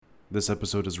this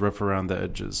episode is rough around the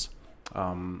edges.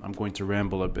 I'm going to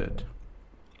ramble a bit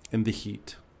in the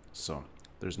heat. So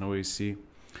there's no AC.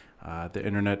 The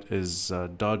internet is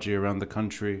dodgy around the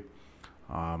country.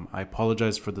 I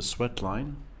apologize for the sweat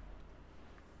line.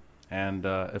 And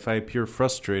if I appear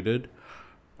frustrated,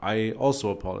 I also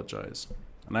apologize.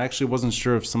 And I actually wasn't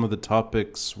sure if some of the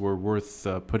topics were worth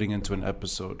putting into an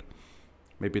episode.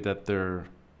 Maybe that they're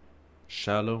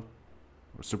shallow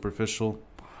or superficial.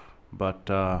 But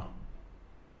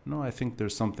no, I think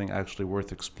there's something actually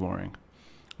worth exploring.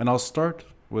 And I'll start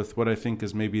with what I think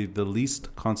is maybe the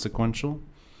least consequential.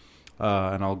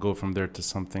 And I'll go from there to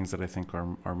some things that I think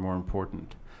are more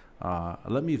important.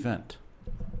 Let me vent.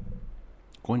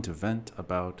 I'm going to vent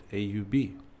about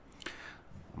AUB.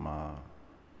 I'm a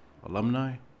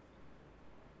alumni.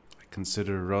 I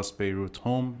consider Ras Beirut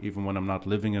home, even when I'm not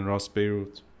living in Ras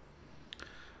Beirut.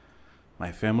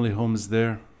 My family home is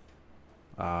there.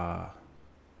 I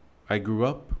grew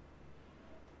up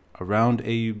around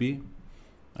AUB.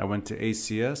 I went to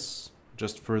ACS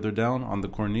just further down on the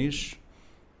Corniche,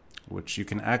 which you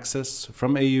can access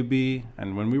from AUB.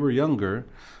 And when we were younger,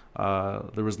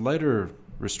 there was lighter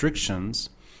restrictions.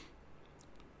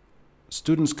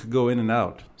 Students could go in and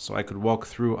out. So I could walk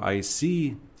through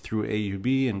IC, through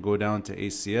AUB, and go down to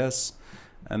ACS.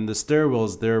 And the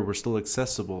stairwells there were still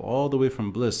accessible all the way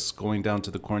from Bliss going down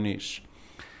to the Corniche.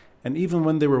 And even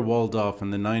when they were walled off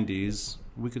in the 90s,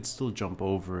 we could still jump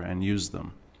over and use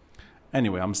them.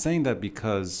 Anyway, I'm saying that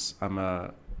because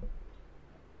I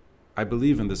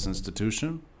believe in this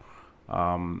institution.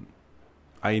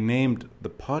 I named the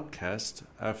podcast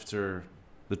after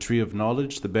the tree of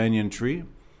knowledge, the banyan tree,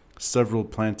 several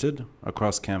planted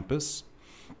across campus.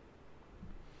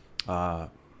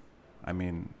 Without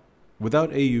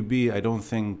AUB, I don't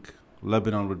think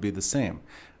Lebanon would be the same.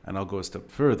 And I'll go a step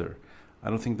further. I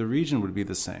don't think the region would be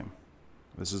the same.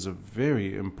 This is a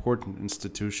very important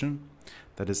institution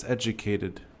that has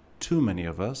educated too many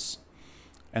of us,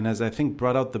 and has, I think,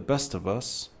 brought out the best of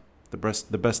us, the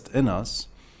best in us.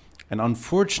 And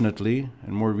unfortunately,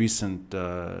 in more recent,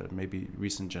 maybe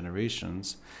recent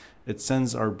generations, it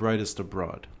sends our brightest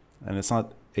abroad. And it's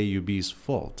not AUB's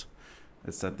fault.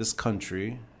 It's that this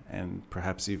country, and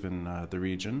perhaps even the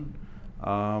region,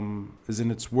 is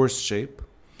in its worst shape.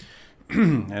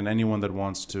 And anyone that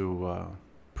wants to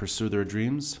pursue their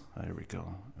dreams, there we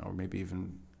go, or maybe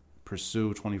even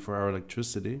pursue 24-hour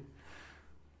electricity,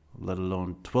 let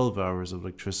alone 12 hours of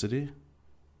electricity,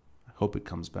 I hope it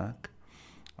comes back,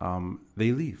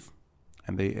 they leave,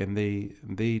 and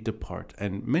they depart,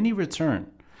 and many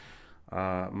return.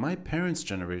 My parents'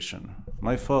 generation,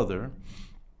 my father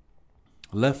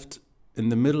left in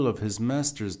the middle of his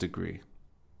master's degree.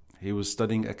 He was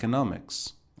studying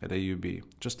economics at AUB,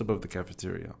 just above the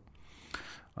cafeteria.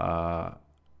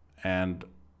 And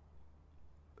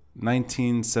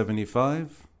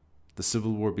 1975, the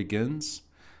Civil War begins.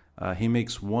 He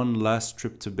makes one last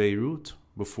trip to Beirut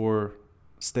before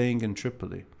staying in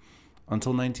Tripoli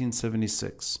until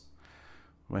 1976,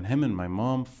 when him and my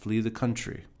mom flee the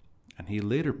country. And he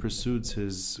later pursues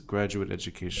his graduate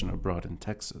education abroad in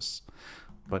Texas.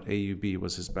 But AUB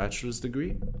was his bachelor's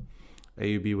degree.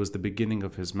 AUB was the beginning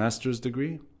of his master's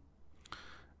degree.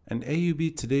 And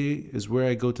AUB today is where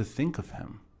I go to think of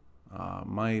him.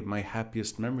 My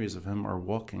happiest memories of him are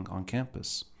walking on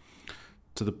campus,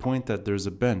 to the point that there's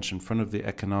a bench in front of the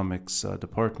economics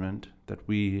department that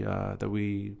we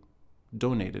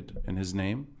donated in his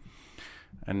name,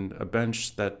 and a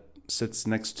bench that sits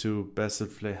next to Basil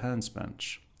Flehan's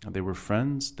bench. And they were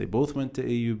friends. They both went to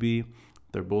AUB.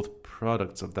 They're both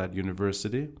products of that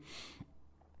university.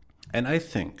 And I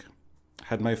think,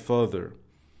 had my father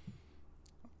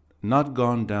not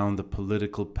gone down the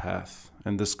political path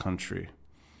in this country,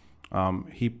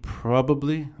 he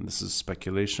probably, and this is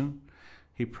speculation,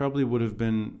 he probably would have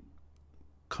been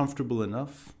comfortable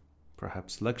enough,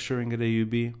 perhaps lecturing at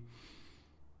AUB,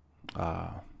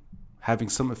 having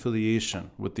some affiliation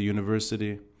with the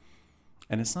university.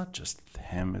 And it's not just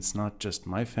him, it's not just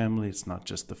my family, it's not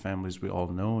just the families we all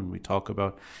know and we talk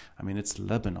about. It's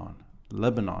Lebanon.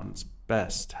 Lebanon's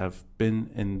best have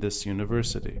been in this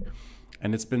university.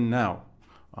 And it's been now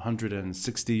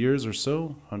 160 years or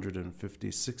so,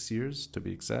 156 years to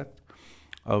be exact,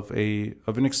 of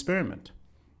an experiment.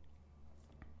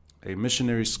 A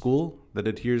missionary school that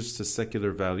adheres to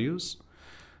secular values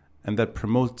and that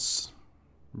promotes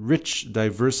rich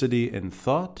diversity in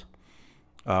thought,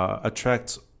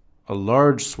 attracts a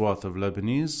large swath of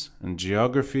Lebanese in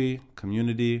geography,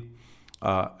 community,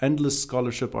 endless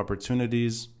scholarship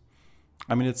opportunities.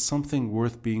 It's something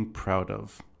worth being proud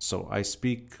of. So I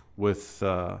speak with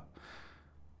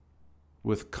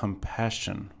with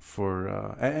compassion for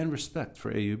and respect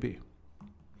for AUB,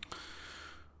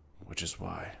 which is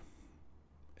why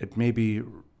it maybe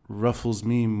ruffles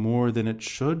me more than it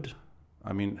should.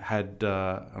 I mean,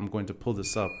 I'm going to pull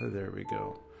this up. There we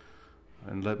go.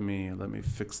 And let me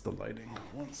fix the lighting.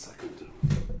 1 second.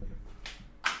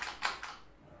 All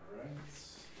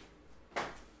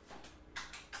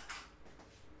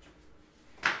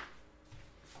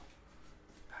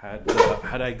right.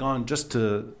 Had I gone just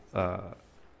to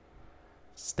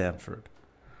Stanford,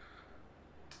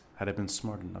 had I been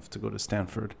smart enough to go to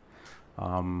Stanford,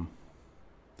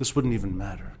 this wouldn't even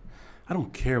matter. I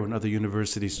don't care when other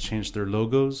universities change their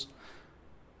logos.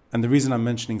 And the reason I'm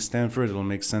mentioning Stanford, it'll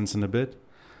make sense in a bit,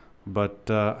 but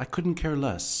I couldn't care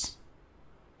less.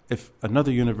 If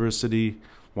another university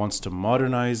wants to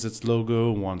modernize its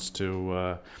logo, wants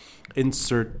to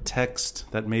insert text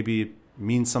that maybe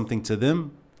means something to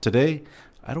them today,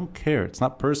 I don't care. It's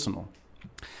not personal.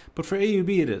 But for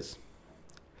AUB, it is.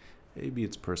 AUB,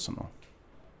 it's personal.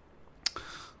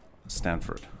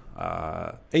 Stanford.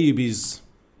 AUB's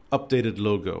updated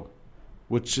logo,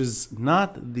 which is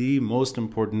not the most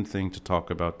important thing to talk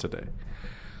about today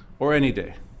or any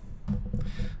day.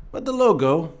 But the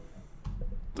logo,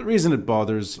 the reason it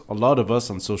bothers a lot of us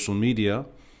on social media,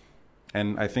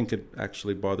 and I think it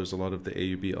actually bothers a lot of the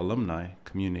AUB alumni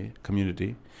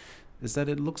community, is that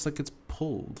it looks like it's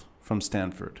pulled from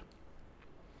Stanford.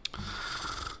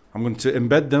 I'm going to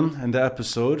embed them in the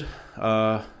episode.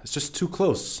 It's just too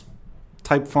close.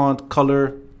 Type font,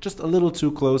 color, just a little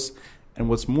too close. And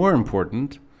what's more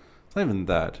important, it's not even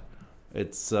that.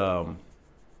 It's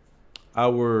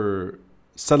our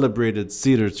celebrated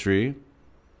cedar tree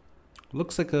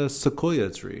looks like a sequoia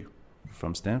tree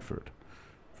from Stanford,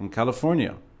 from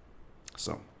California.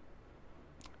 So,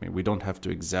 I mean, we don't have to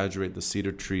exaggerate the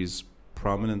cedar tree's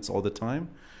prominence all the time.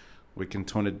 We can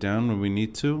tone it down when we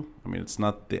need to. I mean, it's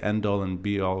not the end-all and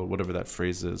be-all, whatever that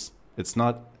phrase is. It's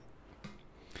not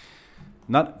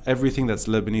everything that's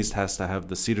Lebanese has to have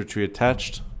the cedar tree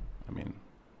attached. I mean,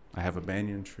 I have a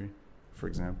banyan tree, for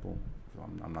example.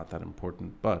 I'm not that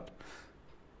important. But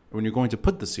when you're going to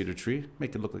put the cedar tree,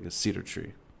 make it look like a cedar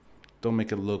tree. Don't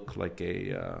make it look like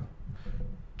a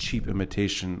cheap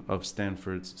imitation of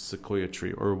Stanford's sequoia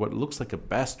tree, or what looks like a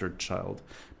bastard child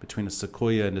between a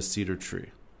sequoia and a cedar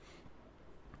tree.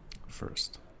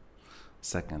 First.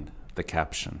 Second, the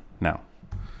caption. Now,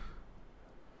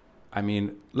 I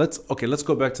mean, let's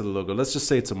go back to the logo. Let's just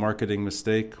say it's a marketing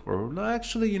mistake. Or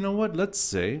actually, you know what? Let's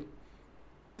say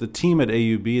the team at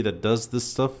AUB that does this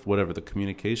stuff, whatever, the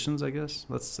communications, I guess,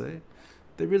 let's say,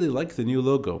 they really like the new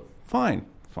logo. Fine.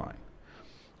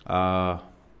 I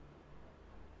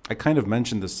kind of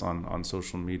mentioned this on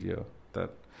social media,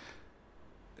 that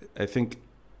I think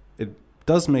it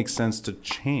does make sense to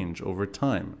change over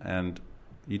time. And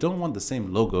you don't want the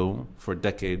same logo for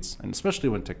decades, and especially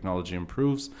when technology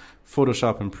improves,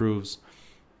 Photoshop improves.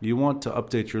 You want to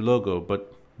update your logo,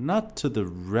 but not to the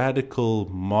radical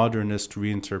modernist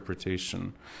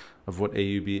reinterpretation of what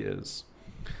AUB is.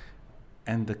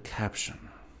 And the caption.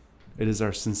 It is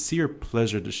our sincere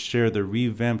pleasure to share the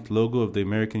revamped logo of the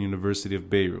American University of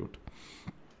Beirut.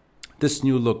 This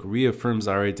new look reaffirms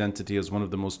our identity as one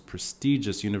of the most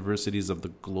prestigious universities of the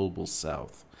global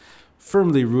South,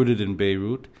 firmly rooted in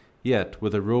Beirut, yet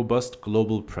with a robust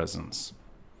global presence.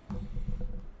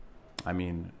 I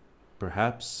mean,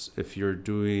 perhaps if you're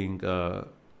doing a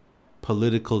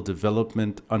political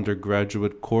development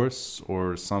undergraduate course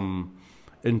or some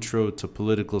intro to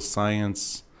political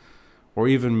science, or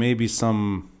even maybe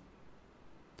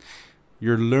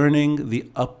you're learning the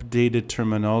updated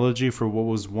terminology for what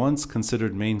was once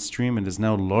considered mainstream and is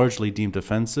now largely deemed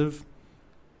offensive,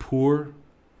 poor,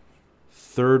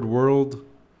 third world,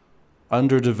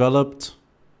 underdeveloped,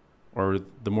 or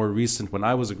the more recent, when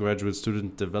I was a graduate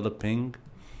student, developing.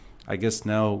 I guess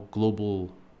now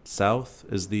global South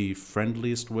is the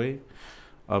friendliest way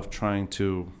of trying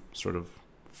to sort of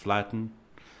flatten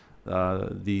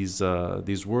these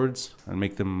words and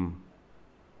make them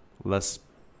less,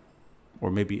 or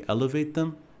maybe elevate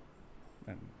them,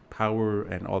 and power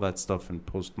and all that stuff in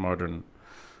postmodern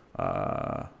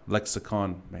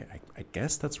lexicon. I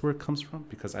guess that's where it comes from,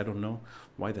 because I don't know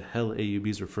why the hell AUB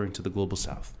is referring to the global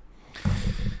South.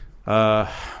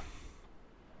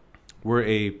 We're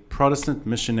a Protestant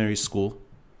missionary school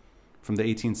from the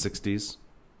 1860s.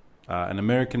 An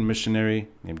American missionary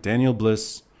named Daniel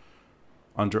Bliss,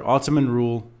 under Ottoman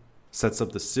rule, sets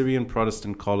up the Syrian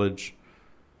Protestant College,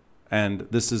 and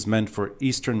this is meant for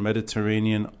Eastern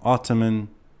Mediterranean Ottoman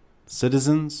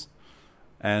citizens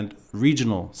and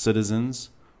regional citizens,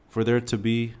 for there to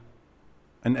be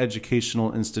an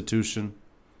educational institution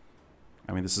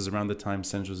I mean, this is around the time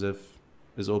Saint Joseph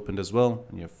is opened as well,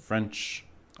 and you have French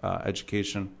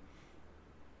education,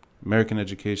 American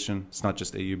education. It's not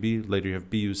just AUB. Later you have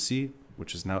BUC,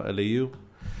 which is now LAU.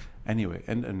 Anyway,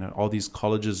 and all these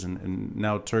colleges and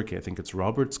now Turkey, I think it's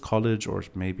Roberts College, or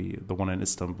maybe the one in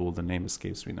Istanbul, the name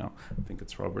escapes me now. I think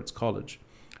it's Roberts College.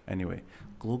 Anyway,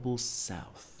 Global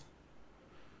South.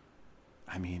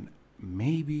 I mean,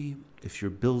 maybe if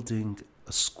you're building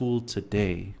a school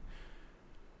today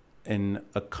in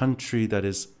a country that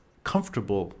is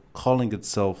comfortable calling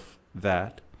itself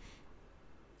that,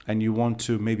 and you want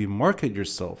to maybe market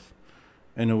yourself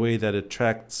in a way that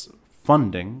attracts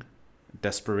funding,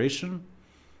 desperation,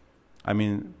 I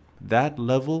mean, that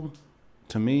level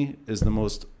to me is the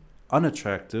most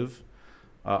unattractive,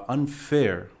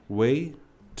 unfair way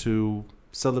to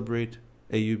celebrate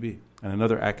AUB and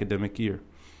another academic year.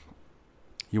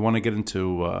 You want to get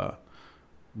into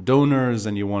donors,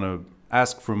 and you want to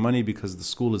ask for money because the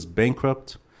school is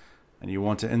bankrupt, and you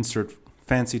want to insert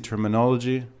fancy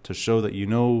terminology to show that you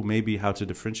know maybe how to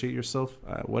differentiate yourself,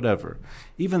 whatever.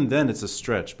 Even then it's a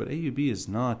stretch, but AUB is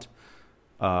not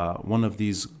one of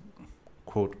these,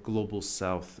 quote, Global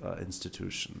South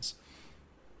institutions.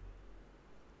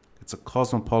 It's a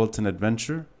cosmopolitan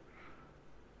adventure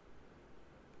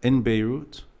in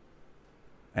Beirut,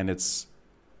 and it's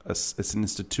an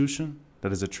institution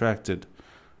that has attracted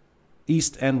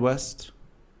East and West.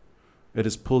 It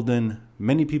has pulled in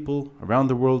many people around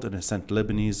the world and has sent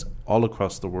Lebanese all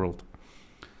across the world.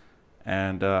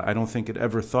 And I don't think it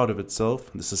ever thought of itself.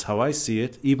 This is how I see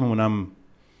it, even when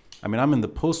I'm in the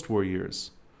post-war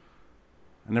years.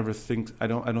 I don't think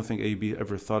AUB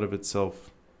ever thought of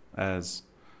itself as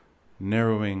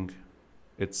narrowing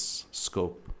its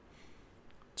scope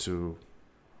to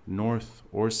north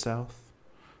or south,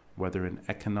 whether in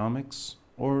economics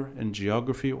or in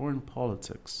geography or in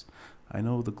politics. I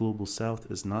know the Global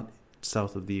South is not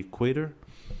south of the equator,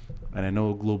 and I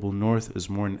know Global North is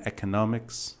more an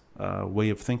economics way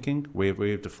of thinking, way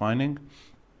of defining,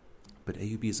 but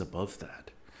AUB is above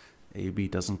that. AUB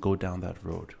doesn't go down that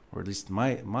road, or at least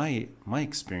my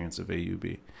experience of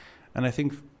AUB, and I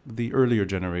think the earlier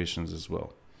generations as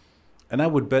well. And I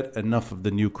would bet enough of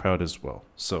the new crowd as well.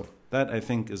 So that, I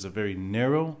think, is a very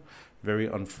narrow, very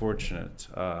unfortunate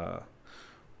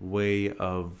way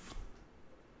of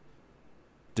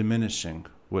diminishing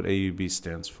what AUB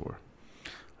stands for.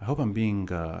 I hope I'm being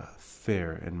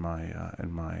fair in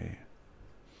my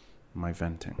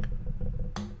venting.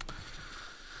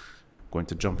 Going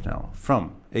to jump now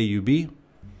from AUB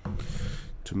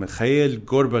to Mikhail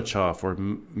Gorbachev, or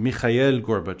Mikhail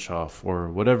Gorbachev, or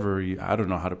whatever. I don't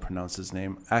know how to pronounce his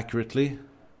name accurately.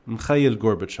 Mikhail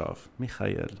Gorbachev.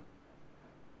 Mikhail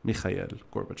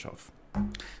Gorbachev.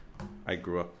 I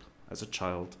grew up as a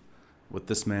child with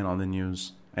this man on the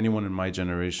news. Anyone in my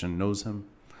generation knows him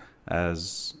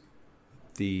as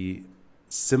the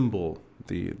symbol,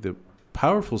 the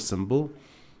powerful symbol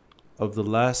of the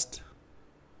last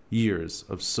years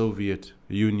of Soviet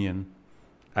Union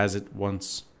as it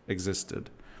once existed.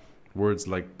 Words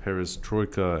like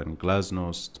perestroika and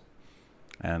glasnost,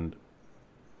 and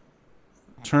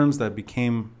terms that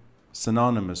became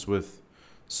synonymous with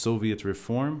Soviet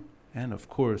reform and, of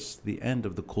course, the end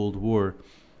of the Cold War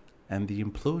and the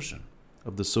implosion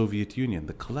of the Soviet Union,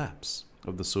 the collapse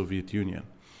of the Soviet Union,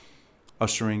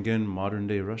 ushering in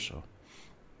modern-day Russia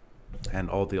and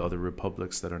all the other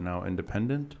republics that are now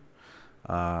independent.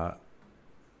 That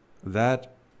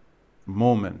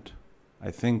moment, I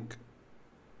think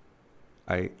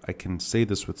I can say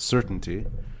this with certainty,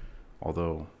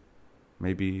 although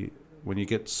maybe when you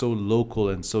get so local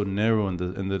and so narrow in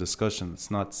the discussion, it's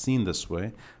not seen this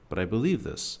way, but I believe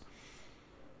this.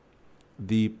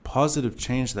 The positive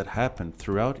change that happened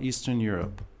throughout Eastern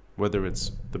Europe, whether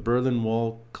it's the Berlin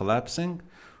Wall collapsing,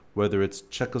 whether it's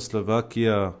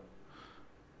Czechoslovakia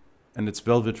and its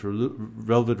Velvet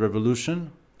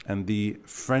Revolution and the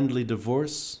friendly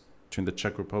divorce between the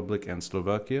Czech Republic and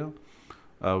Slovakia,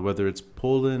 whether it's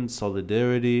Poland,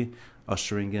 solidarity,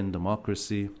 ushering in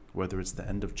democracy, whether it's the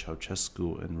end of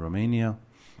Ceausescu in Romania,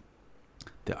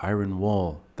 the Iron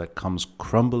Wall that comes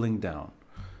crumbling down,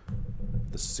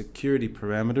 the security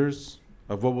parameters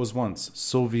of what was once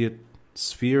Soviet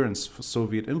sphere and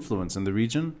Soviet influence in the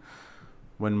region,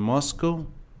 when Moscow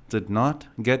did not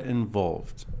get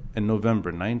involved in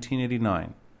November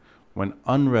 1989, when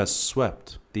unrest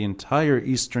swept the entire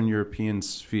Eastern European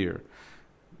sphere,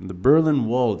 the Berlin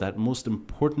Wall, that most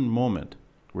important moment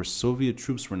where Soviet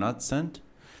troops were not sent,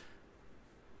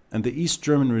 and the East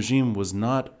German regime was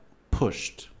not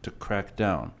pushed to crack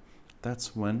down,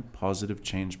 that's when positive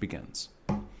change begins.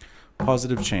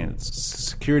 Positive change.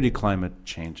 Security climate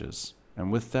changes.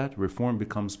 And with that, reform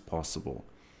becomes possible.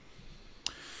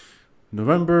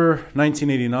 November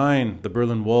 1989, the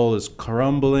Berlin Wall is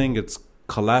crumbling, it's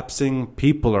collapsing.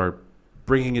 People are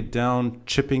bringing it down,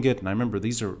 chipping it. And I remember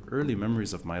these are early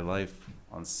memories of my life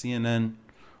on CNN,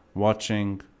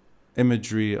 watching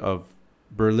imagery of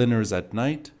Berliners at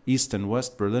night, East and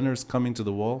West Berliners coming to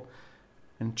the wall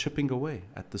and chipping away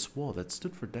at this wall that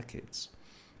stood for decades.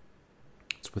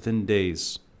 It's within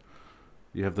days.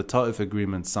 You have the Ta'if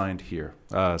agreement signed here,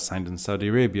 signed in Saudi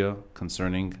Arabia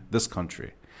concerning this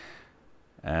country.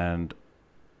 And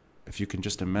if you can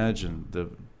just imagine the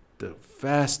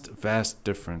vast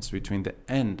difference between the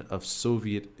end of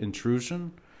Soviet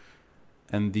intrusion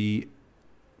and the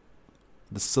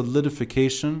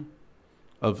solidification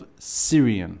of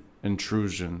Syrian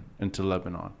intrusion into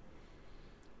Lebanon.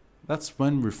 That's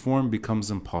when reform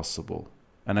becomes impossible.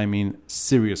 And I mean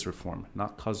serious reform,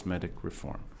 not cosmetic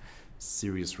reform.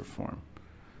 Serious reform.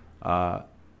 It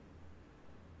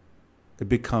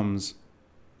becomes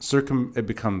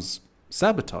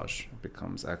sabotage. It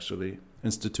becomes actually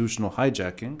institutional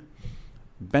hijacking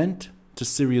bent to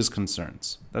Syria's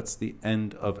concerns. That's the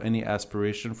end of any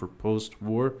aspiration for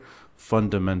post-war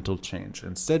fundamental change.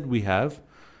 Instead, we have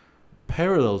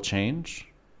parallel change,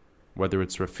 whether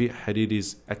it's Rafiq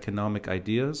Hariri's economic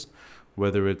ideas,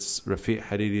 whether it's Rafiq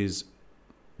Hariri's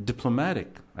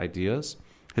diplomatic ideas,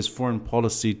 his foreign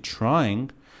policy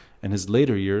trying in his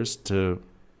later years to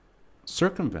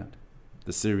circumvent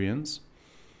the Syrians,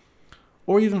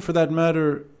 or even for that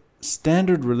matter,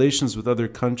 standard relations with other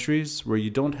countries where you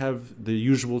don't have the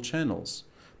usual channels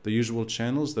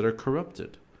that are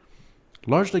corrupted,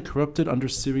 largely corrupted under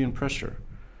Syrian pressure.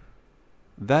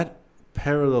 That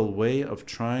parallel way of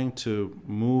trying to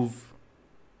move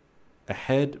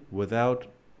ahead without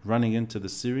running into the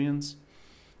Syrians,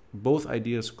 both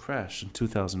ideas crash in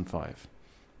 2005.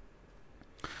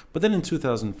 But then in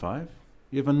 2005,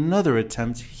 you have another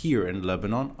attempt here in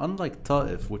Lebanon, unlike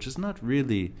Ta'if, which is not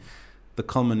really the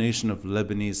culmination of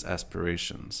Lebanese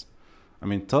aspirations. I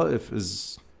mean, Ta'if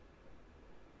is,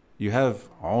 you have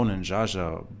Aoun and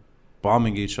Jaja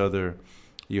bombing each other,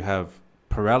 you have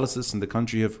paralysis in the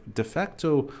country, you have de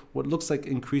facto what looks like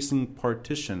increasing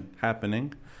partition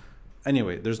happening.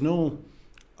 Anyway, there's no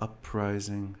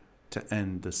uprising to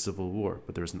end the civil war,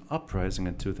 but there's an uprising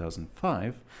in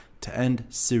 2005 to end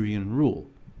Syrian rule.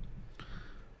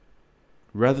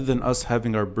 Rather than us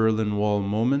having our Berlin Wall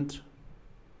moment,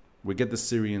 we get the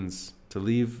Syrians to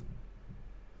leave.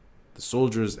 The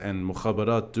soldiers and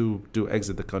mukhabarat do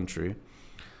exit the country.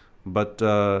 But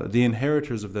the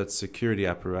inheritors of that security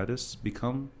apparatus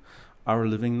become our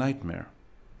living nightmare.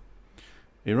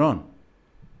 Iran,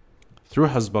 through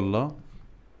Hezbollah,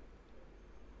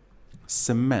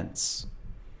 cements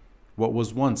what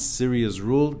was once Syria's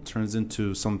rule, turns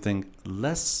into something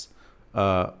less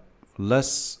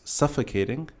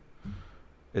suffocating.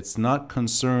 It's not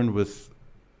concerned with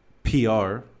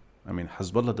PR. I mean,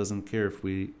 Hezbollah doesn't care if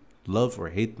we love or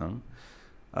hate them.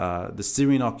 The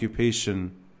Syrian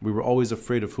occupation, we were always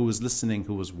afraid of who was listening,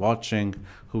 who was watching,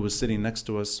 who was sitting next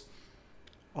to us.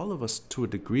 All of us, to a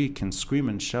degree, can scream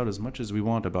and shout as much as we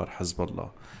want about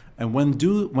Hezbollah. And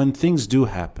when things do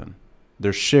happen,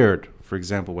 they're shared. For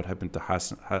example, what happened to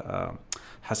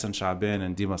Hassan Sha'ban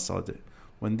and Dima Sadiq.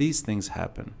 When these things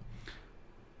happen,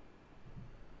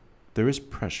 there is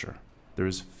pressure, there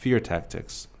is fear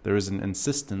tactics, there is an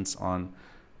insistence on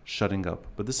shutting up.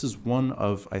 But this is one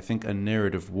of, I think, a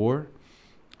narrative war,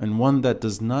 and one that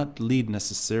does not lead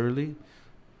necessarily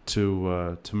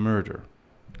to murder.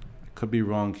 I could be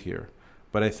wrong here,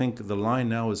 but I think the line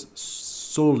now is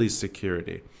solely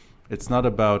security. It's not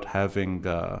about having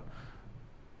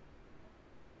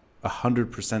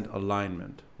 100%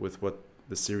 alignment with what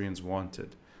the Syrians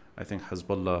wanted. I think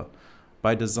Hezbollah,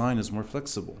 by design, is more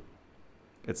flexible.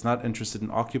 It's not interested in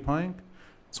occupying.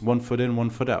 It's 1 foot in, 1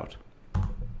 foot out.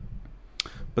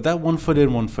 But that 1 foot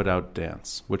in, 1 foot out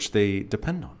dance, which they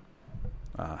depend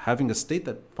on, having a state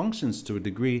that functions to a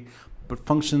degree, but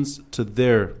functions to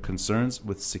their concerns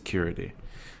with security.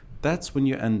 That's when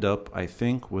you end up, I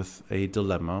think, with a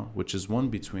dilemma, which is one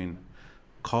between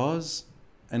cause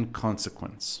and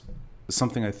consequence. It's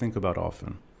something I think about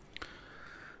often.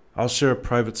 I'll share a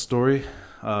private story.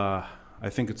 I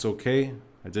think it's okay.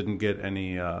 I didn't get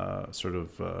any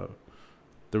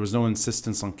there was no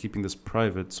insistence on keeping this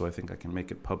private, so I think I can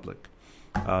make it public.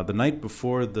 The night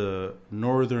before the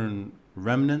northern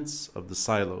remnants of the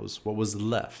silos, what was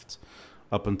left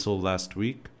up until last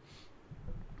week,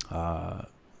 the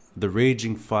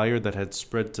raging fire that had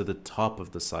spread to the top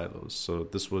of the silos. So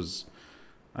this was,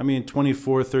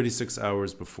 24, 36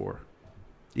 hours before.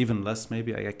 Even less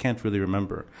maybe, I can't really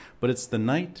remember. But it's the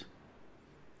night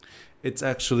It's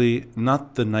actually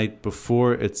not the night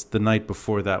before, it's the night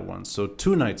before that one. So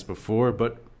 2 nights before,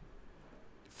 but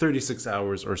 36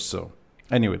 hours or so.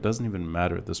 Anyway, it doesn't even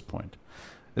matter at this point.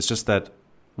 It's just that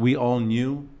we all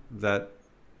knew that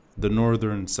the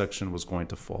northern section was going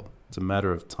to fall. It's a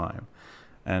matter of time.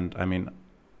 And I mean,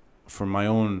 from my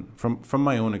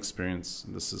own experience,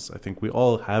 this is, I think we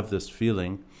all have this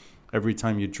feeling every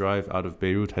time you drive out of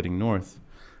Beirut heading north,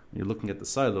 you're looking at the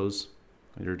silos,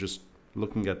 you're just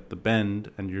looking at the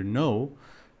bend, and you know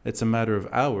it's a matter of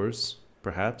hours,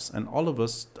 perhaps, and all of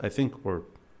us, I think, or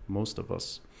most of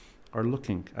us, are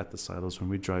looking at the silos when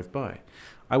we drive by.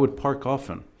 I would park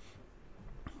often.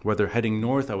 Whether heading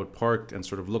north, I would park and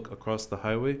sort of look across the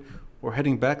highway, or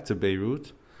heading back to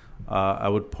Beirut, I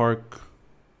would park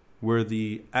where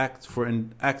the Act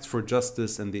for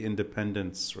Justice and the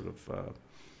Independence sort of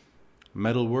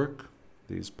metalwork,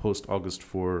 these post-August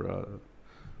 4,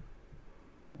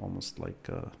 almost like,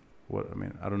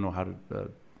 I don't know how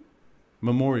to,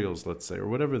 memorials, let's say, or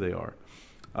whatever they are.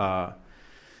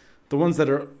 The ones that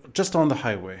are just on the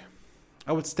highway.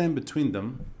 I would stand between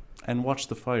them and watch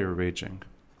the fire raging.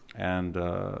 And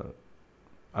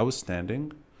I was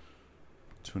standing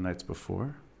 2 nights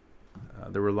before.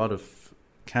 There were a lot of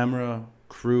camera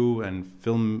crew and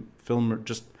filmer,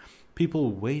 just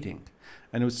people waiting.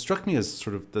 And it struck me as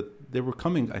sort of that they were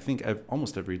coming, I think,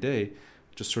 almost every day,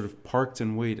 just sort of parked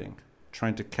and waiting,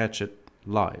 trying to catch it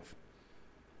live.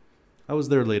 I was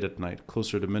there late at night,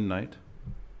 closer to midnight.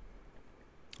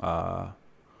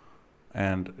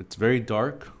 And it's very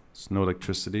dark. There's no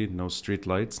electricity, no street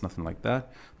lights, nothing like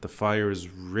that. The fire is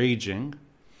raging.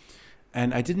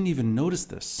 And I didn't even notice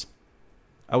this.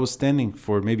 I was standing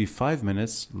for maybe 5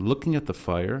 minutes, looking at the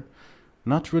fire,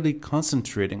 not really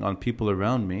concentrating on people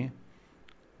around me.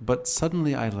 But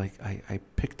suddenly I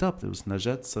picked up, it was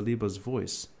Najat Saliba's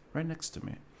voice right next to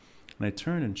me. And I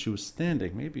turned and she was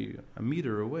standing maybe a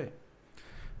meter away.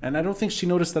 And I don't think she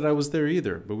noticed that I was there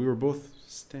either, but we were both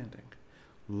standing,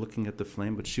 looking at the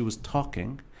flame, but she was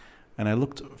talking. And I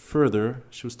looked further,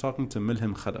 she was talking to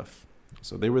Milham Khalaf.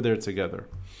 So they were there together.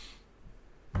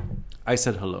 I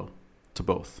said hello to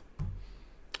both.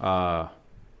 I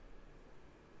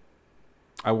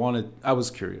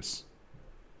was curious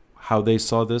how they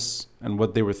saw this and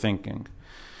what they were thinking.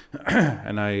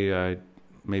 And I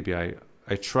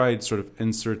tried sort of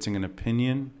inserting an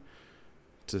opinion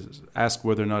to ask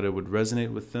whether or not it would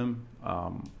resonate with them.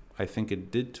 I think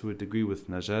it did to a degree with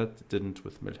Najat, it didn't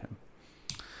with Milham.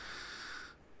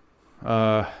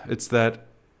 It's that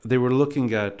they were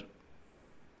looking at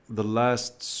the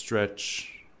last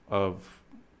stretch of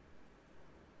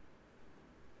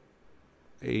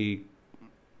a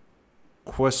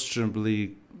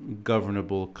questionably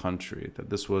governable country, that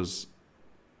this was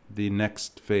the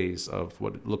next phase of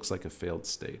what it looks like a failed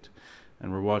state.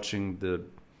 And we're watching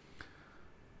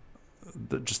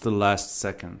just the last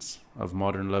seconds of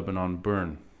modern Lebanon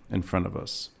burn in front of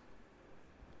us.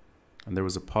 And there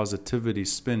was a positivity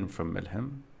spin from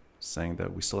Milham saying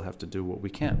that we still have to do what we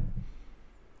can,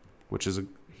 which is,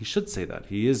 he should say that.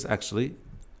 He is actually,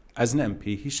 as an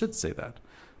MP, he should say that.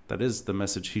 That is the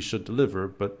message he should deliver.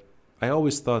 But I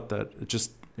always thought that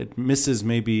it misses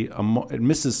it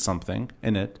misses something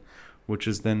in it, which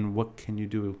is then what can you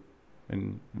do?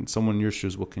 In someone in your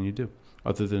shoes, what can you do?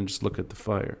 Other than just look at the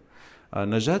fire.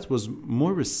 Najat was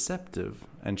more receptive,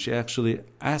 and she actually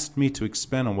asked me to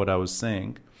expand on what I was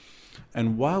saying.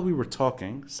 And while we were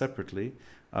talking separately,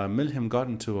 Milham got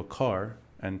into a car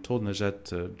and told Najat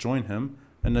to join him.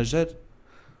 And Najat,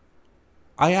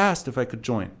 I asked if I could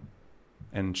join,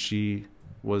 and she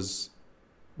was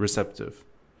receptive.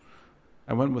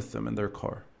 I went with them in their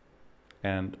car,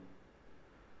 and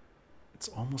it's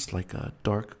almost like a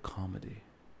dark comedy.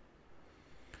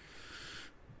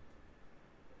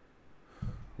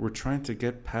 We're trying to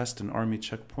get past an army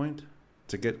checkpoint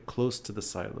to get close to the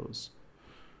silos.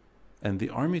 And the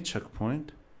army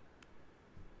checkpoint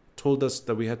told us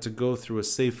that we had to go through a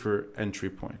safer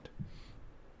entry point.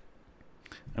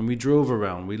 And we drove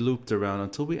around, we looped around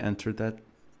until we entered that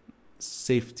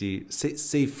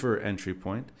safer entry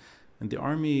point. And the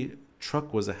army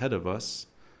truck was ahead of us,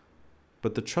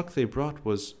 but the truck they brought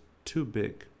was too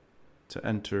big to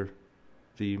enter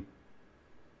the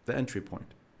entry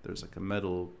point. There's like a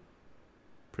metal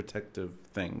protective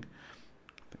thing.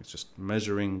 I think it's just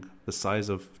measuring the size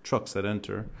of trucks that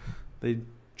enter. They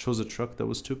chose a truck that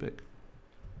was too big.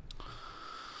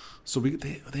 So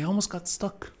they almost got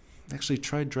stuck. They actually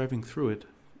tried driving through it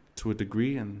to a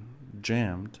degree and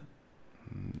jammed.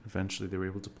 And eventually they were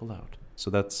able to pull out. So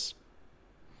this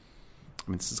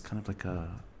is kind of like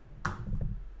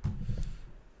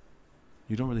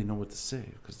you don't really know what to say,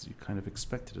 because you kind of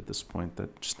expected at this point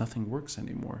that just nothing works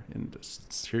anymore. And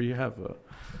here you have a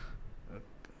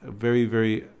very,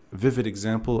 very vivid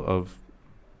example of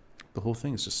the whole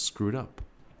thing is just screwed up.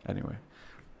 Anyway,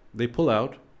 they pull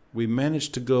out. We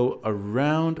managed to go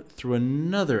around through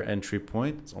another entry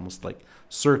point. It's almost like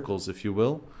circles, if you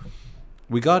will.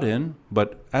 We got in,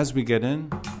 but as we get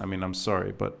in, I mean, I'm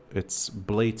sorry, but it's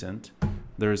blatant.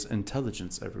 There's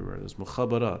intelligence everywhere. There's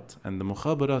mukhabarat. And the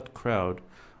mukhabarat crowd,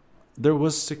 there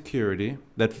was security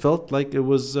that felt like it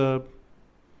was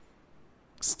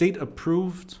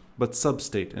state-approved, but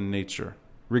sub-state in nature.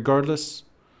 Regardless,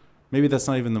 maybe that's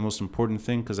not even the most important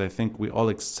thing, because I think we all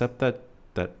accept that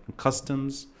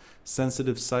customs,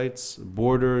 sensitive sites,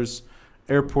 borders,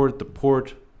 airport, the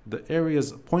port, the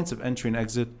areas, points of entry and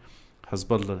exit,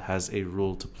 Hezbollah has a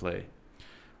role to play.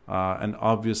 And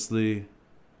obviously,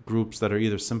 groups that are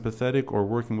either sympathetic or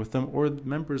working with them, or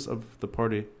members of the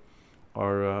party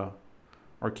are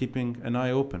keeping an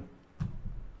eye open,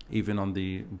 even on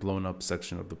the blown up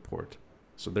section of the port.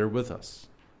 So they're with us.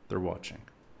 They're watching.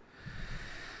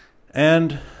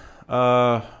 And,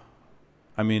 I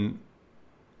mean,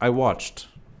 I watched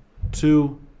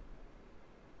two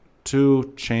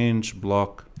change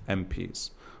bloc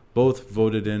MPs, both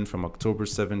voted in from October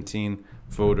 17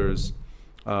 voters,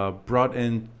 brought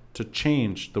in to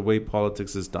change the way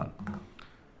politics is done.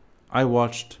 I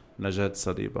watched Najat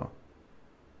Sariba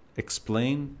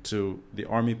explain to the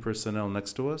army personnel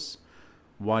next to us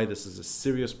why this is a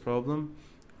serious problem,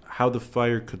 how the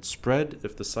fire could spread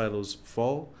if the silos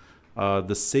fall,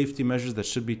 the safety measures that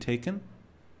should be taken,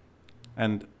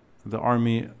 and the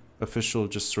army official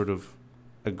just sort of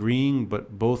agreeing,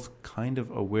 but both kind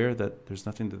of aware that there's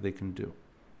nothing that they can do.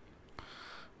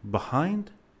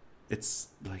 Behind, it's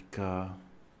like, it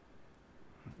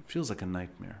feels like a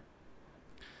nightmare.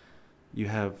 You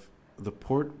have the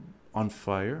port on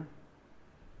fire.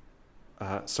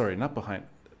 Sorry, not behind.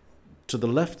 To the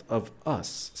left of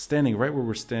us, standing right where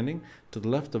we're standing, to the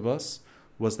left of us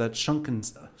was that sunken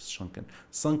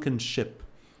ship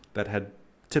that had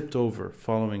tipped over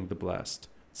following the blast.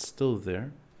 It's still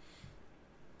there.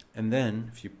 And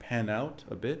then, if you pan out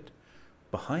a bit,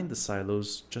 behind the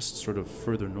silos, just sort of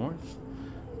further north,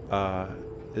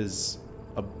 is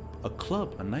a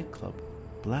club, a nightclub,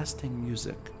 blasting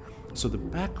music. So the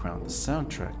background, the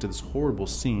soundtrack to this horrible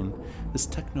scene is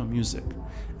techno music.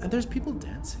 And there's people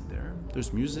dancing there.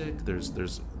 There's music,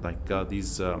 there's like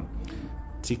these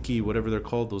tiki, whatever they're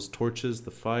called, those torches,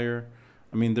 the fire.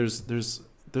 I mean, there's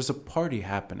a party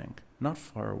happening, not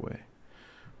far away.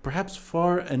 Perhaps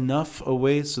far enough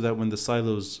away so that when the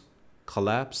silos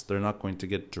collapse, they're not going to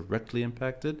get directly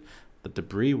impacted. The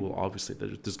debris will obviously,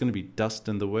 there's going to be dust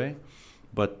in the way.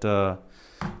 But,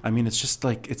 I mean, it's just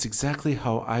like, it's exactly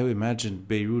how I imagined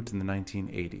Beirut in the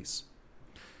 1980s,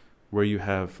 where you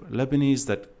have Lebanese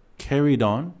that carried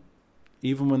on,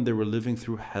 even when they were living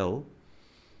through hell.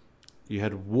 You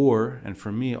had war, and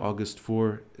for me, August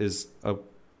 4 is a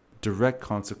direct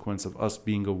consequence of us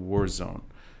being a war zone.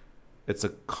 It's a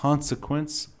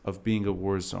consequence of being a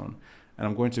war zone. And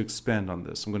I'm going to expand on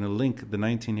this. I'm going to link the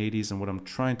 1980s and what I'm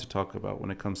trying to talk about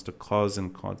when it comes to cause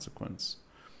and consequence.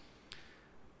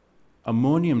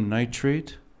 Ammonium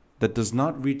nitrate that does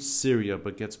not reach Syria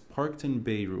but gets parked in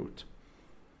Beirut,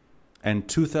 and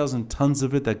 2,000 tons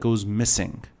of it that goes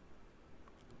missing,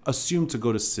 assumed to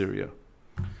go to Syria.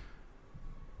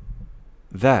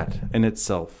 That in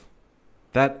itself,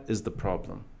 that is the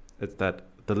problem. It's that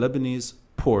the Lebanese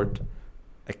port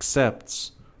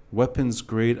accepts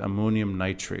weapons-grade ammonium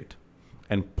nitrate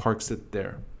and parks it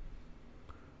there.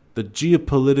 The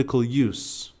geopolitical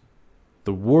use,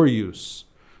 the war use,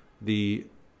 the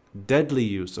deadly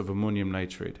use of ammonium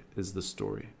nitrate is the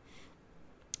story.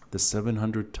 The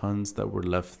 700 tons that were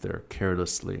left there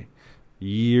carelessly,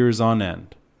 years on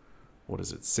end,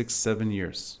 6, 7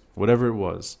 years, whatever it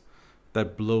was,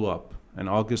 that blew up in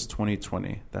August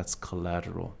 2020, that's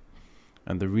collateral.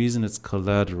 And the reason it's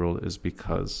collateral is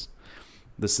because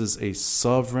this is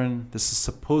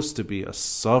supposed to be a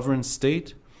sovereign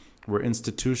state where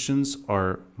institutions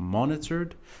are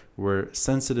monitored, where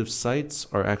sensitive sites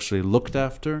are actually looked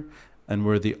after, and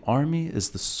where the army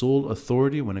is the sole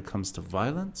authority when it comes to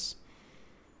violence.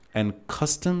 And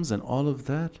customs and all of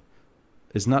that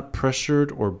is not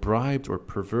pressured or bribed or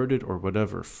perverted or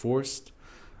whatever, forced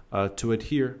to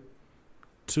adhere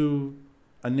to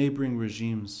a neighboring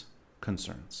regime's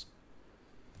concerns.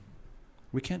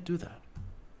 We can't do that.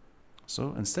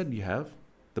 So instead you have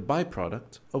the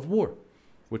byproduct of war,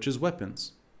 which is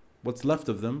weapons. What's left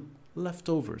of them?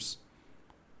 Leftovers.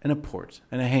 In a port,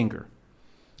 in a hangar,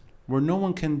 where no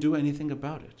one can do anything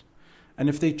about it. And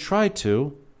if they try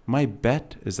to, My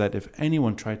bet is that if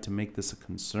anyone tried to make this a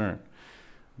concern,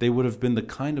 they would have been the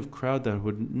kind of crowd that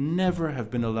would never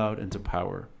have been allowed into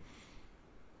power.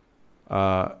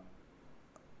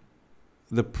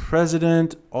 The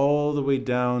president, all the way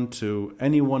down to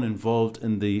anyone involved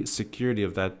in the security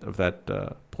of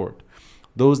that port,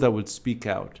 those that would speak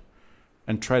out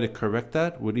and try to correct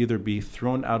that would either be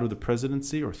thrown out of the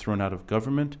presidency or thrown out of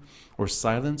government or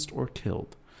silenced or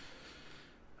killed.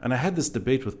 And I had this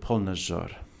debate with Paul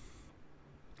Najjar,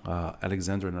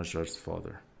 Alexandra Najjar's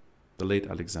father, the late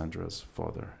Alexandra's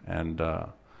father. And I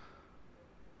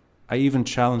even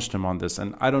challenged him on this.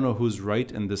 And I don't know who's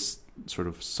right in this sort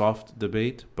of soft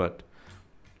debate, but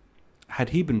had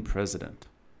he been president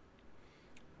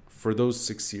for those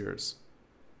 6 years,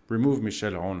 remove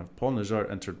Michel Aoun, if Paul Najjar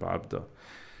entered Ba'abda,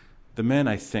 the man,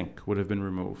 I think, would have been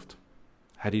removed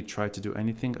had he tried to do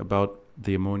anything about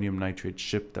the ammonium nitrate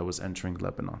ship that was entering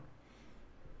Lebanon.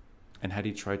 And had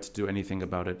he tried to do anything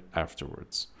about it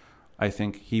afterwards, I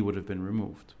think he would have been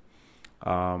removed.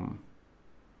 And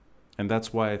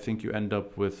that's why I think you end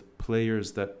up with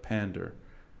players that pander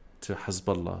to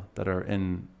Hezbollah, that are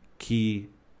in key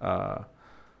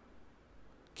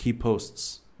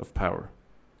posts of power.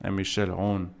 And Michel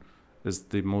Aoun is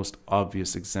the most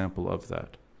obvious example of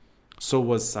that. So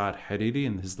was Saad Hariri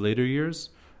in his later years,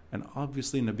 and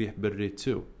obviously Nabih Berri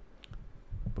too.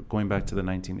 But going back to the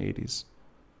 1980s,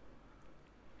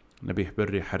 Nabih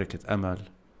Berri, Harakat Amal,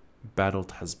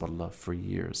 battled Hezbollah for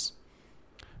years.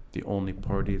 The only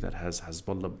party that has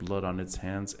Hezbollah blood on its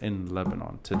hands in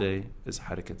Lebanon today is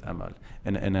Harakat Amal.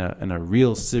 And in a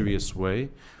real serious way,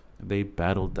 they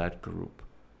battled that group.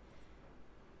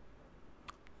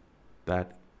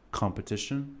 That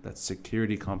competition, that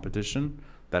security competition,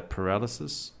 that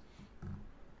paralysis,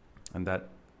 and that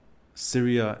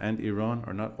Syria and Iran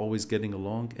are not always getting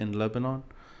along in Lebanon.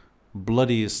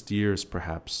 Bloodiest years,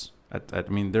 perhaps. I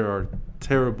mean, there are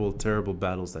terrible, terrible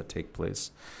battles that take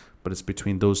place, but it's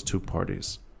between those two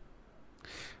parties.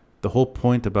 The whole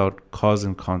point about cause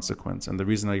and consequence, and the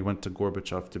reason I went to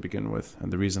Gorbachev to begin with,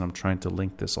 and the reason I'm trying to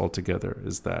link this all together,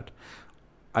 is that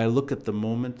I look at the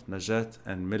moment Najat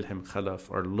and Milham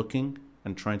Khalaf are looking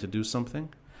and trying to do something,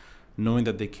 knowing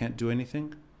that they can't do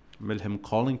anything. Milham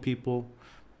calling people,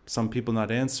 some people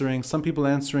not answering, some people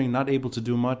answering, not able to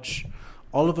do much.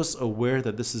 All of us aware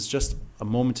that this is just a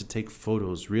moment to take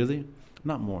photos, really,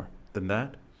 not more than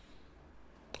that.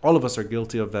 All of us are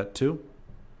guilty of that too.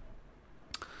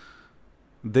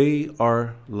 They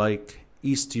are like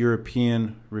East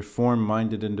European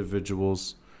reform-minded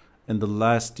individuals in the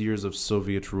last years of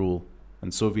Soviet rule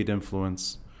and Soviet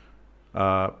influence,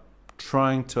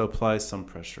 trying to apply some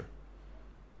pressure.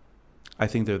 I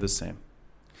think they're the same.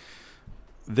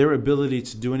 Their ability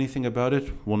to do anything about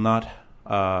it will not,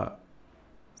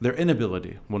 their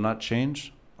inability will not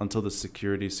change until the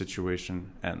security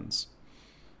situation ends.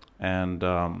 And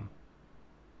I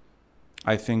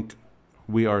think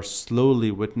we are slowly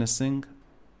witnessing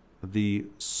the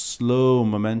slow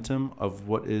momentum of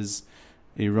what is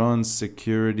Iran's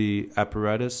security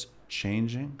apparatus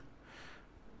changing.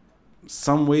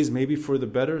 Some ways maybe for the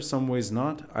better, some ways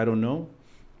not, I don't know.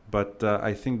 But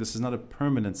I think this is not a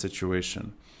permanent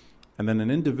situation. And then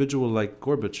an individual like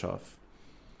Gorbachev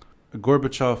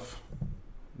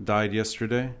died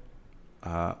yesterday.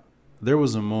 There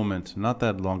was a moment not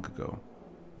that long ago,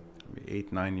 maybe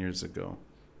 8-9 years ago,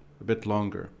 a bit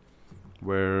longer,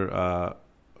 where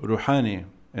Rouhani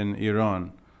in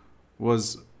Iran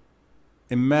was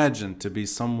imagined to be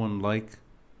someone like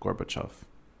Gorbachev.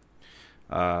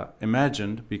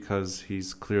 Imagined because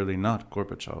he's clearly not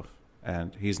Gorbachev,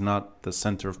 and he's not the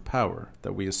center of power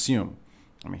that we assume.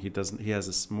 I mean, he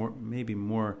has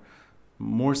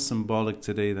more symbolic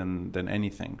today than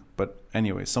anything. But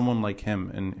anyway, someone like him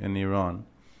in Iran,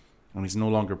 and he's no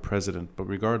longer president, but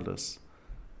regardless,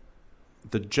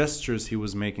 the gestures he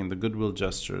was making, the goodwill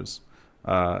gestures,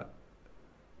 and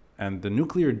the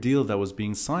nuclear deal that was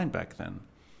being signed back then,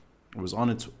 it was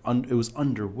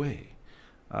underway.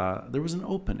 There was an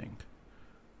opening.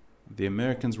 The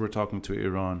Americans were talking to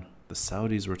Iran. The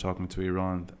Saudis were talking to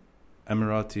Iran. The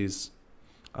Emiratis.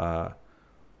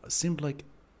 Seemed like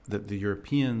the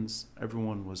Europeans,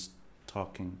 everyone was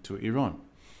talking to Iran.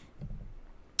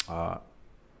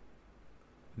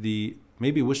 The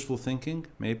maybe wishful thinking,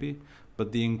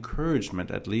 but the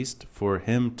encouragement at least for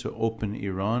him to open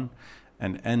Iran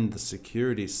and end the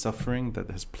security suffering that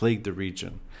has plagued the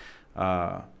region.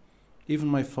 Even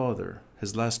my father,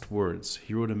 his last words,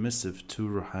 he wrote a missive to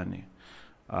Rouhani,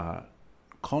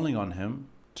 calling on him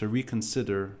to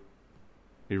reconsider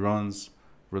Iran's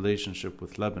relationship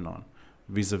with Lebanon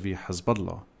vis-a-vis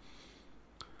Hezbollah.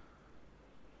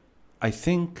 I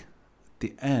think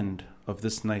the end of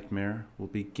this nightmare will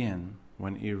begin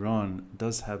when Iran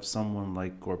does have someone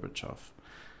like Gorbachev.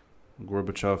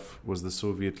 Gorbachev was the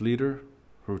Soviet leader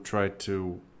who tried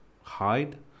to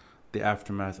hide the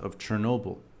aftermath of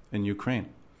Chernobyl in Ukraine.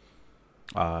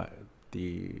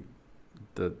 The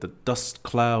dust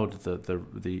cloud,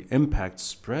 the impact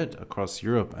spread across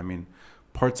Europe. I mean,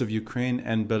 parts of Ukraine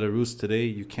and Belarus today,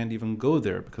 you can't even go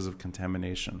there because of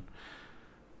contamination.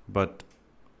 But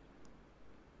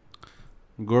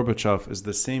Gorbachev is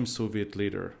the same Soviet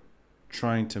leader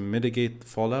trying to mitigate the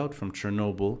fallout from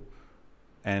Chernobyl,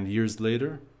 and years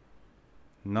later,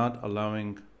 not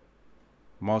allowing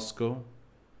Moscow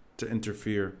to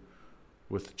interfere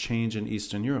with change in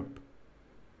Eastern Europe.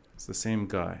 It's the same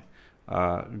guy.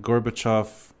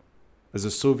 Gorbachev is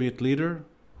a Soviet leader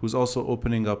who's also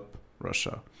opening up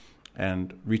Russia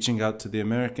and reaching out to the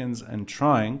Americans and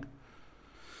trying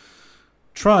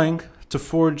to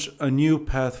forge a new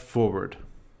path forward.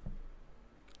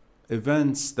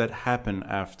 Events that happen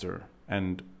after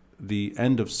and the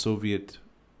end of Soviet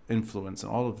influence and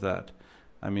all of that,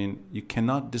 I mean, you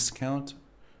cannot discount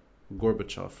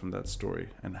Gorbachev from that story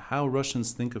and how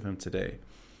Russians think of him today,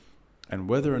 and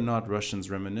whether or not Russians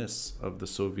reminisce of the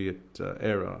Soviet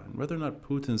era, and whether or not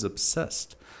Putin's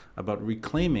obsessed about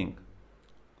reclaiming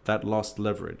that lost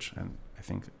leverage. And I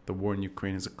think the war in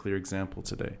Ukraine is a clear example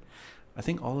today. I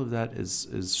think all of that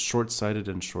is short-sighted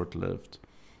and short-lived.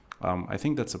 I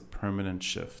think that's a permanent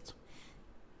shift.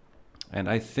 And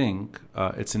I think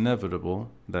it's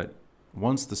inevitable that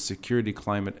once the security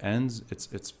climate ends,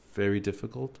 it's very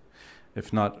difficult,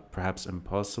 if not perhaps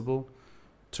impossible,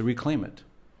 to reclaim it.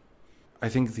 I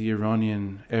think the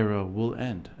Iranian era will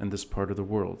end in this part of the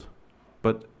world.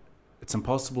 But it's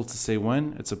impossible to say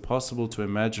when. It's impossible to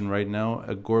imagine right now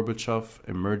a Gorbachev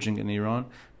emerging in Iran.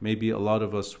 Maybe a lot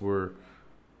of us were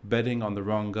betting on the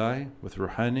wrong guy with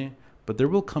Rouhani, but there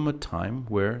will come a time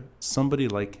where somebody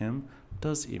like him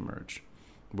does emerge,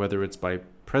 whether it's by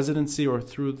presidency or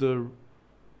through the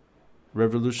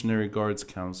Revolutionary Guards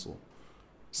Council.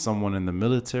 Someone in the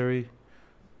military.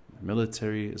 The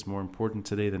military is more important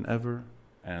today than ever,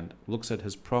 and looks at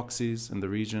his proxies in the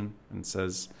region and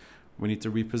says, we need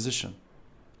to reposition.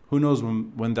 Who knows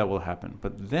when that will happen?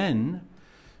 But then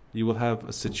you will have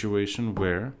a situation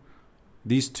where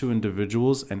these two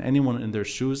individuals and anyone in their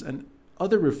shoes, and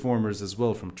other reformers as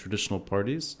well from traditional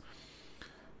parties,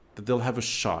 that they'll have a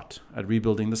shot at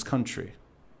rebuilding this country.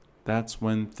 That's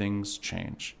when things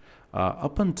change.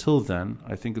 Up until then,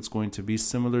 I think it's going to be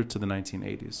similar to the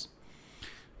 1980s.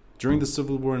 During the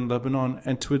civil war in Lebanon,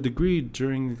 and to a degree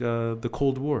during the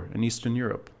Cold War in Eastern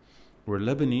Europe, where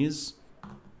Lebanese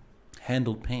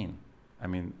handled pain. I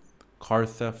mean, car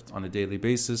theft on a daily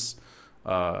basis,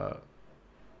 all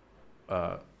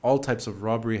types of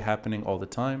robbery happening all the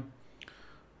time,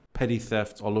 petty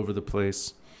theft all over the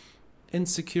place,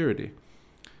 insecurity,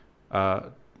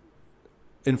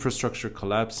 infrastructure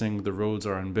collapsing, the roads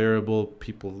are unbearable,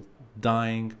 people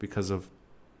dying because of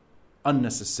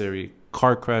unnecessary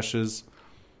car crashes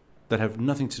that have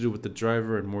nothing to do with the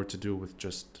driver and more to do with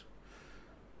just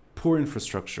poor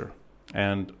infrastructure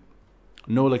and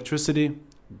no electricity,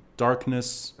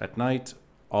 darkness at night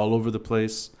all over the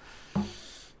place,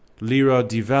 lira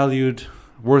devalued,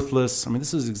 worthless. I mean,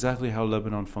 this is exactly how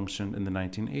Lebanon functioned in the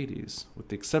 1980s, with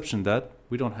the exception that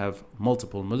we don't have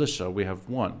multiple militia, we have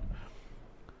one.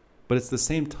 But it's the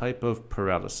same type of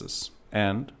paralysis,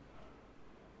 and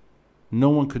no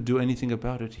one could do anything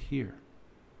about it here.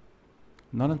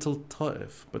 Not until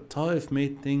Ta'if, but Ta'if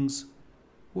made things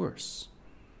worse.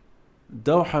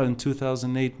 Doha in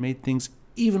 2008 made things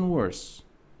even worse.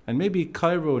 And maybe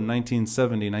Cairo in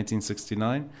 1970,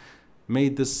 1969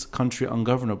 made this country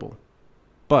ungovernable.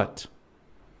 But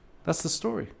that's the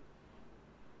story.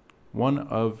 One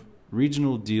of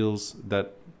regional deals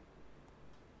that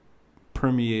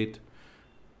permeate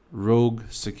rogue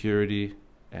security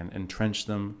and entrench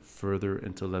them further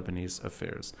into Lebanese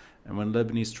affairs. And when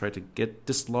Lebanese try to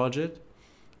dislodge it,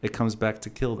 it comes back to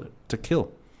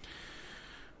kill.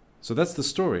 So that's the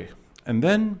story. And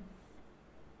then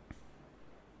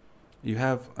you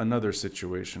have another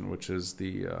situation, which is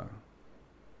the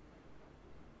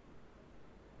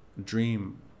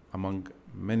dream among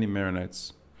many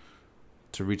Maronites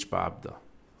to reach Ba'abda.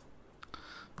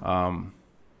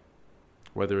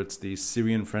 Whether it's the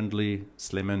Syrian-friendly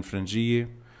Sleiman Frangieh,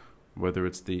 whether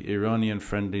it's the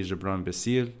Iranian-friendly Gibran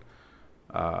Bassil,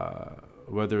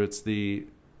 whether it's the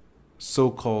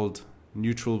so-called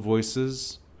neutral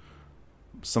voices,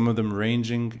 some of them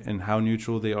ranging in how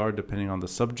neutral they are depending on the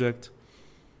subject.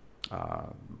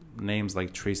 Names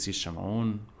like Tracy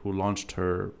Shamoun, who launched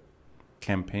her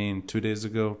campaign 2 days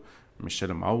ago, Michel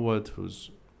Mawad,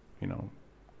 who's,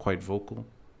 quite vocal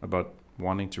about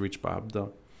wanting to reach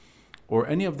Ba'abda, or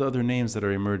any of the other names that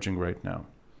are emerging right now,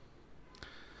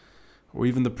 or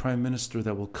even the prime minister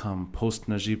that will come post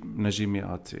Najimi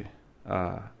Ati.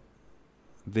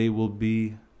 They will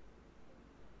be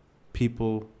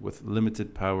people with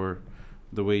limited power,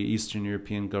 the way Eastern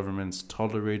European governments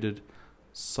tolerated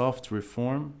soft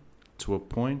reform to a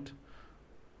point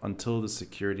until the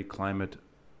security climate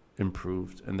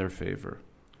improved in their favor.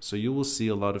 So you will see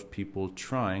a lot of people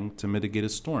trying to mitigate a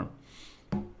storm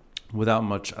without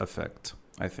much effect,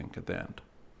 I think, at the end.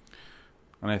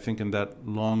 And I think in that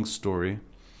long story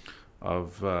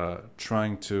of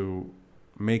trying to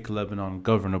make Lebanon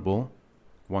governable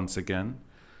once again,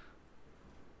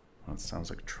 that sounds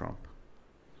like Trump,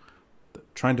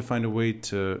 trying to find a way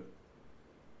to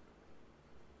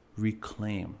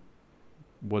reclaim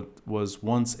what was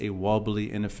once a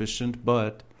wobbly, inefficient,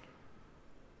 but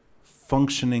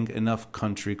functioning enough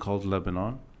country called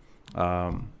Lebanon.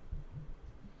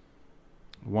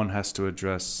 One has to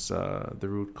address the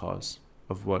root cause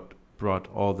of what brought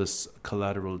all this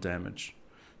collateral damage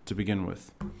to begin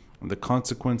with. And the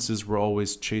consequences, we're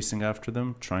always chasing after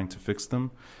them, trying to fix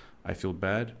them. I feel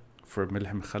bad for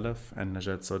Milham Khalaf and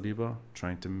Najat Saliba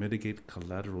trying to mitigate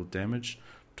collateral damage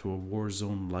to a war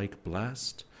zone-like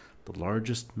blast. The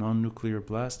largest non-nuclear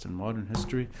blast in modern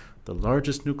history. The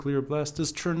largest nuclear blast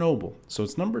is Chernobyl. So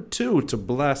it's number 2 to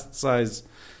blast size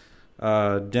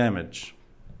damage.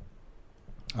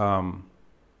 I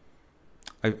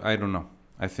don't know.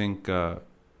 I think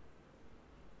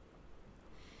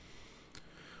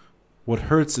what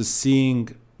hurts is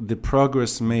seeing the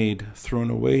progress made thrown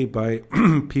away by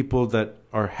people that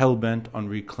are hell-bent on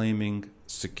reclaiming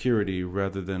security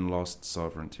rather than lost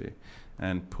sovereignty.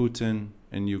 And Putin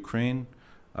in Ukraine,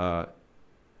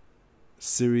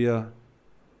 Syria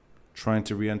trying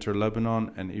to re-enter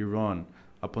Lebanon, and Iran,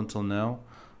 up until now,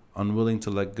 unwilling to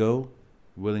let go,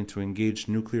 willing to engage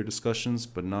nuclear discussions,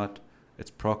 but not its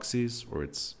proxies or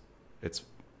its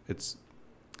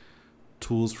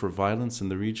tools for violence in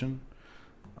the region.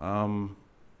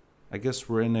 I guess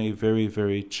we're in a very,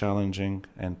 very challenging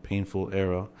and painful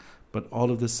era, but all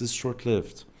of this is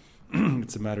short-lived.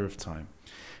 It's a matter of time.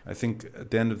 I think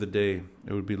at the end of the day,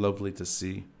 it would be lovely to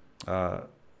see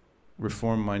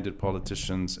reform-minded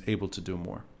politicians able to do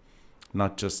more,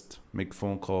 not just make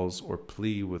phone calls or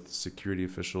plea with security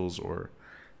officials or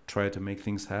try to make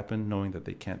things happen knowing that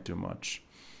they can't do much.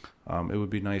 It would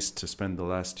be nice to spend the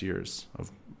last years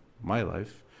of my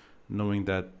life knowing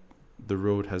that the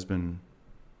road has been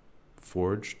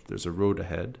forged, there's a road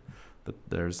ahead, that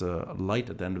there's a light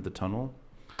at the end of the tunnel.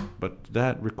 But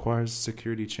that requires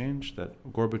security change that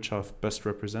Gorbachev best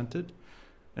represented.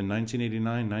 In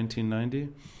 1989,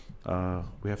 1990,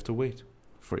 we have to wait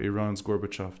for Iran's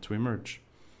Gorbachev to emerge.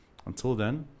 Until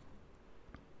then,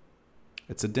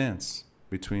 it's a dance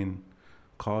between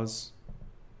cause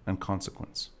and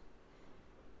consequence.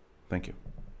 Thank you.